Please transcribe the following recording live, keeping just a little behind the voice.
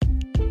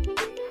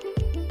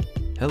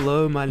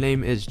Hello, my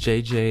name is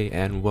JJ,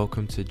 and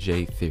welcome to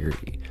J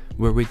Theory,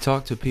 where we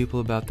talk to people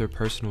about their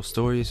personal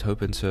stories,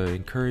 hoping to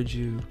encourage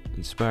you,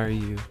 inspire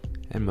you,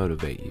 and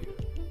motivate you.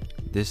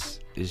 This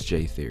is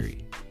J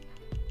Theory.